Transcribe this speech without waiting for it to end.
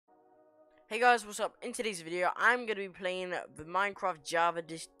Hey guys, what's up? In today's video, I'm gonna be playing the Minecraft Java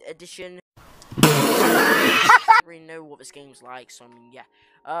edition. I don't really know what this game's like, so I mean, yeah.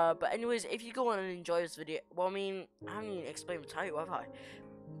 But anyways, if you go on and enjoy this video, well, I haven't even explained the title, have I?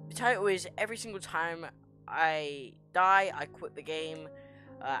 The title is every single time I die, I quit the game,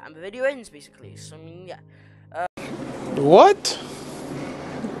 and the video ends basically. So I mean, yeah. What?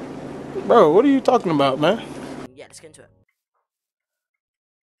 Bro, what are you talking about, man? Yeah, let's get into it.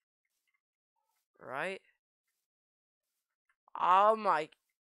 Right? Oh my.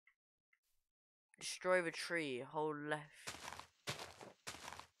 Destroy the tree, hold left.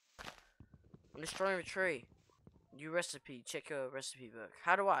 I'm destroying the tree. New recipe, check your recipe book.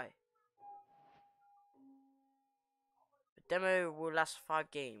 How do I? The demo will last 5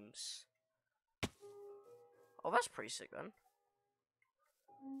 games. Oh, that's pretty sick then.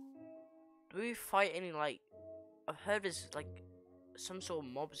 Do we fight any, like, I've heard there's, like, some sort of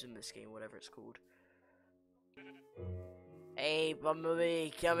mobs in this game, whatever it's called. Hey,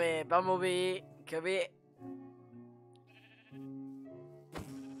 Bumblebee, come here, Bumblebee, come here.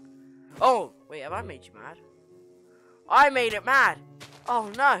 Oh, wait, have I made you mad? I made it mad!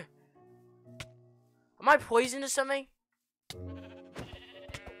 Oh, no. Am I poisoned or something?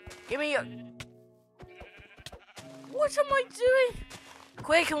 Give me your... What am I doing?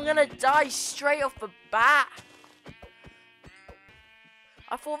 Quick, I'm gonna die straight off the bat.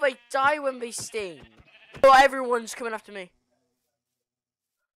 I thought they die when they sting. Oh, everyone's coming after me.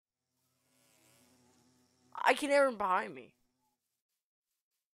 I can hear them behind me.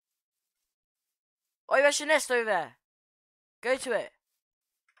 Oh, there's your nest over there. Go to it.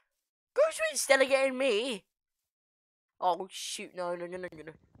 Go to it instead of getting me. Oh, shoot. No.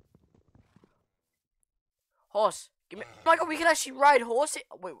 Horse. Give me... Oh my god, we can actually ride horses.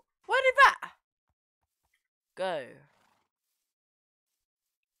 Wait, where did that go?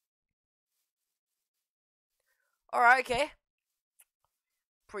 Alright, okay.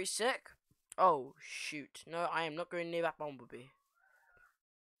 Pretty sick. Oh, shoot. No, I am not going near that bumblebee.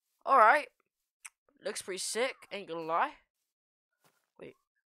 Alright. Looks pretty sick, ain't gonna lie. Wait.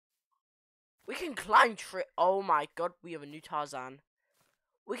 We can climb tree. Oh my god, we have a new Tarzan.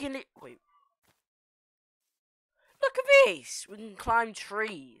 We can... Wait. Look at this! We can climb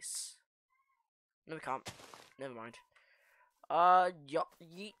trees. No, we can't. Never mind.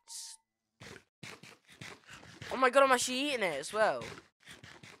 Yeets. Oh my god, I'm actually eating it as well.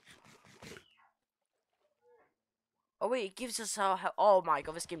 Oh wait, it gives us our... Oh my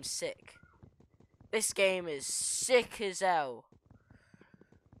god, this game's sick. This game is sick as hell.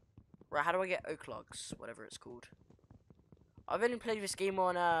 Right, how do I get oak logs? Whatever it's called. I've only played this game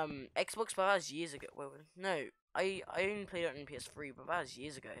on Xbox, but that was years ago. Well, no, I only played it on PS3, but that was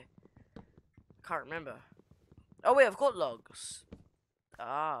years ago. I can't remember. Oh wait, I've got logs.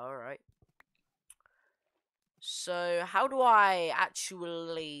 Ah, alright. So, how do I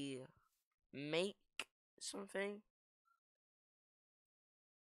actually make something?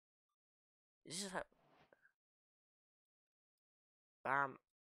 Is this how... Bam.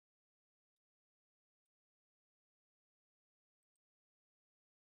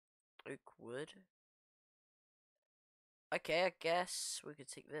 Oak wood. Okay, I guess we could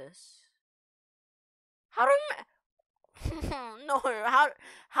take this. How do we no,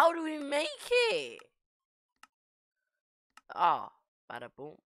 how do we make it? Ah, bada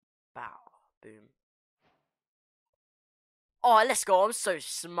boom, bow, boom. Oh, let's go. I'm so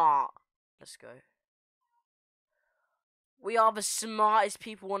smart. Let's go. We are the smartest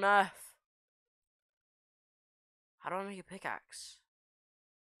people on earth. How do I make a pickaxe?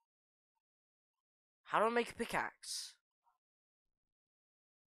 How do I make a pickaxe?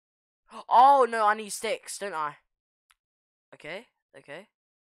 Oh, no, I need sticks, don't I? Okay.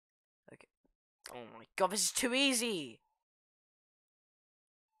 Oh my god, this is too easy.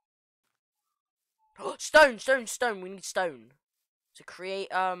 Stone. We need stone. To create,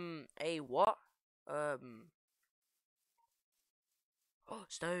 a what?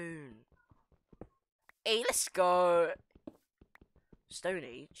 Stone. Hey, let's go. Stone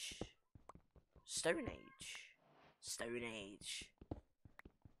Age.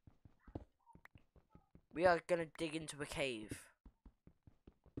 We are gonna dig into a cave.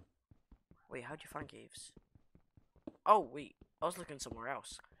 Wait, how do you find caves? Oh, wait. I was looking somewhere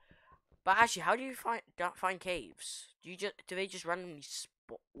else. But actually, how do you find caves? Do they just randomly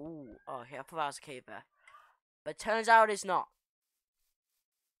spot? Ooh, oh, okay, I thought that was a cave there. But turns out it's not.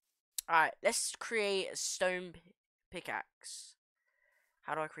 Alright, let's create a stone pickaxe.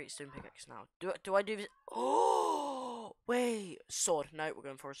 How do I create a stone pickaxe now? Do I do this? Oh, wait, sword. No, we're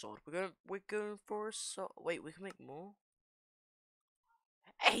going for a sword. We're going for a sword. Wait, we can make more.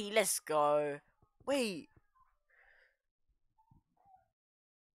 Hey, let's go. Wait.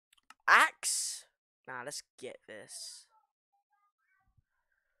 Axe? Nah, let's get this.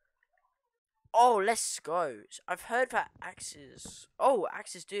 Oh, let's go. I've heard that axes. Oh,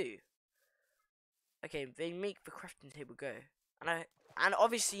 axes do. Okay, they make the crafting table go. And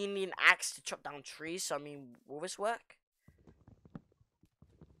obviously you need an axe to chop down trees. So I mean, will this work?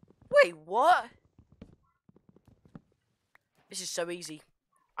 Wait, what? This is so easy.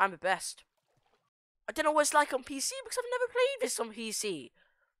 I'm the best. I don't know what it's like on PC because I've never played this on PC.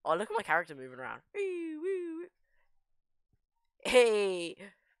 Oh, look at my character moving around. Hey.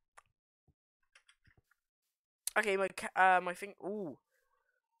 Okay, my thing. Ooh.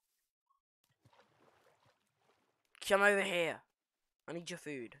 Come over here. I need your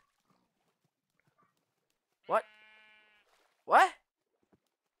food. What? What?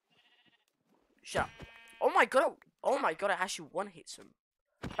 Shut up. Oh my god. Oh my god, I actually one-hits him.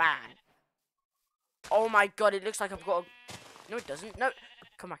 Bang. Oh my god, it looks like I've got a... No, it doesn't. No.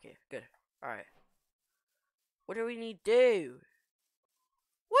 Come back here. Good. Alright. What do we need to do?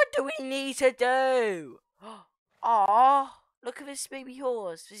 What do we need to do? Aww. Look at this baby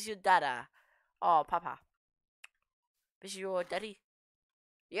horse. This is your dada. Oh, papa. This is your daddy?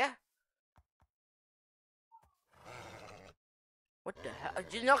 Yeah. What the hell?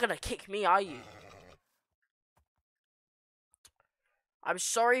 You're not gonna kick me, are you? I'm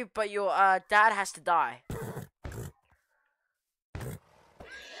sorry, but your dad has to die.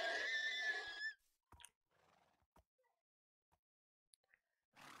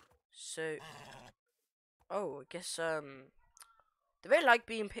 So, oh, I guess do they like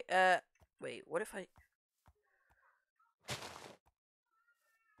being wait, what if I?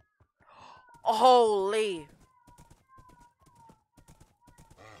 Holy!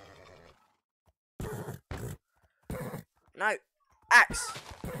 No, axe.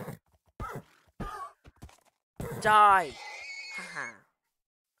 Die. Haha.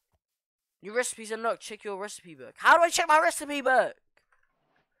 New recipes unlocked. Check your recipe book. How do I check my recipe book?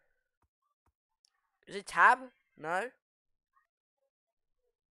 Is it tab? No.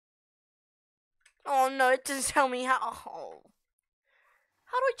 Oh no, it doesn't tell me how. Oh.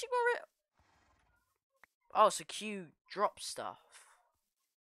 How do I check my Oh, so Q drop stuff.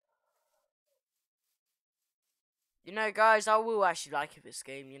 You know, guys, I will actually like this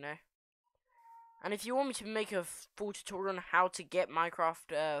game, you know. And if you want me to make a full tutorial on how to get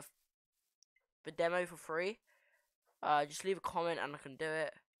Minecraft the demo for free, just leave a comment and I can do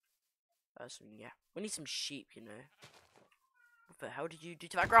it. So yeah, we need some sheep, you know. What the hell did you do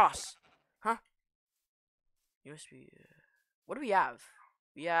to that grass? Huh? You must be. What do we have?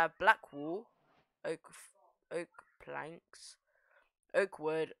 We have black wool, oak planks, oak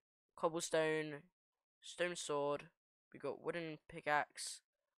wood, cobblestone, stone sword. We got wooden pickaxe,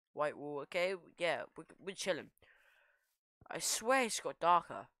 white wool. Okay, yeah, we're chilling. I swear it's got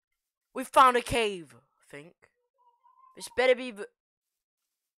darker. We found a cave, I think. This better be the...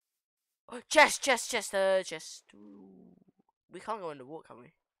 Oh, chest. Ooh. We can't go in the water, can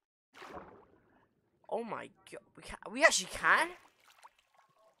we? Oh my god, we can. We actually can.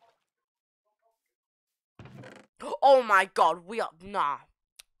 Oh my god, we are nah.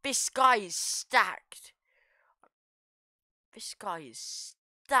 This guy is stacked. This guy is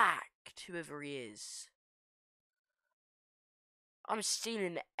stacked. Whoever he is. I'm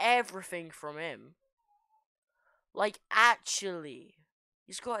stealing everything from him. Like, actually.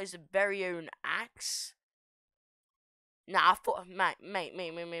 He's got his very own axe. Nah, I thought, mate.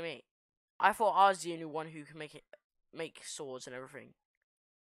 I thought I was the only one who can make swords and everything.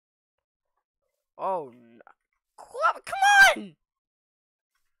 Oh, no. Come on!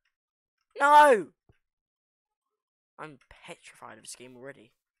 No! I'm petrified of this game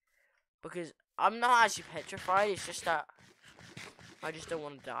already. Because I'm not actually petrified, it's just that I just don't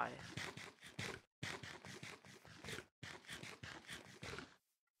want to die.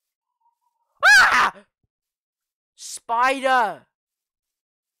 Ah! Spider!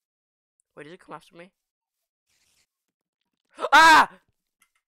 Wait, did it come after me? Ah!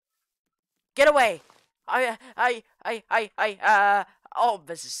 Get away! Oh,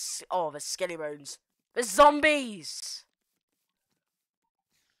 there's skelly bones. There's zombies!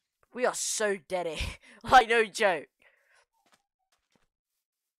 We are so dead. Like, no joke.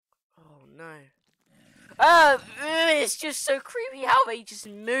 Oh, no. It's just so creepy how they just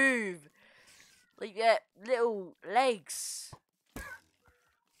move. Like, their little legs.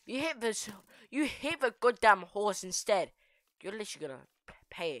 You hit the goddamn horse instead. You're literally gonna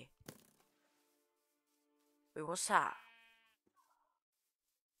pay. Wait, what's that?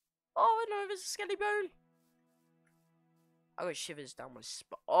 Oh no, there's a skelly bone. I got shivers down my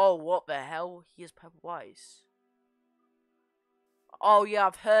spine. Oh, what the hell? He has purple eyes. Oh, yeah,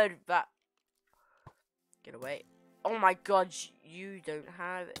 I've heard that. Get away. Oh my god, you don't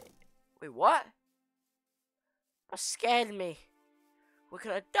have it. Wait, what? That scared me. We're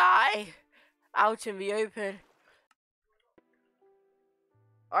gonna die out in the open.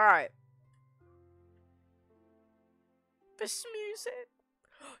 Alright. This music.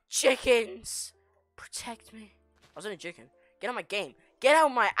 Chickens! Protect me. I was only joking. Get out of my game. Get out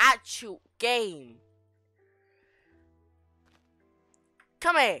of my actual game.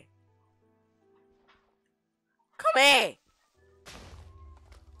 Come here. Come here.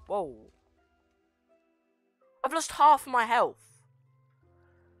 Whoa. I've lost half of my health.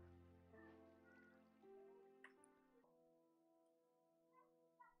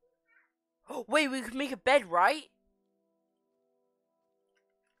 Oh, wait, we could make a bed, right?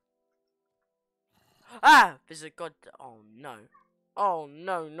 Ah! There's a god. Oh, no. Oh,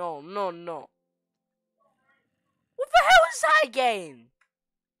 no, no, no, no. What the hell is that again?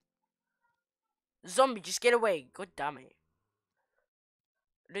 Zombie, just get away. God damn it.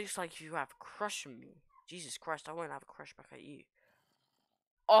 Looks like you have a crush on me. Jesus Christ, I won't have a crush back at you.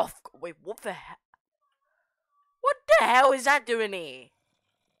 Oh, wait, what the hell? What the hell is that doing here?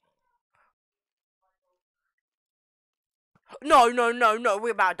 No, no, no, no,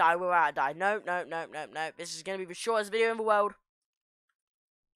 we're about to die, we're about to die. No, no, no, no, no. This is gonna be the shortest video in the world.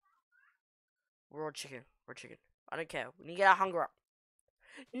 Raw chicken, raw chicken. I don't care. We need to get our hunger up.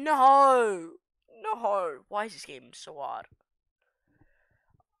 No! No! Why is this game so hard?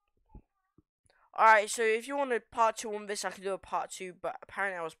 Alright, so if you want a part 2 on this, I can do a part 2, but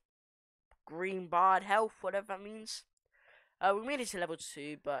apparently I was green barred health, whatever that means. We made it to level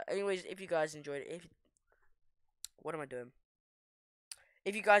 2, but anyways, if you guys enjoyed it, what am I doing?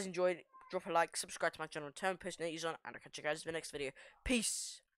 If you guys enjoyed it, drop a like, subscribe to my channel, turn post notifications on, and I'll catch you guys in the next video. Peace!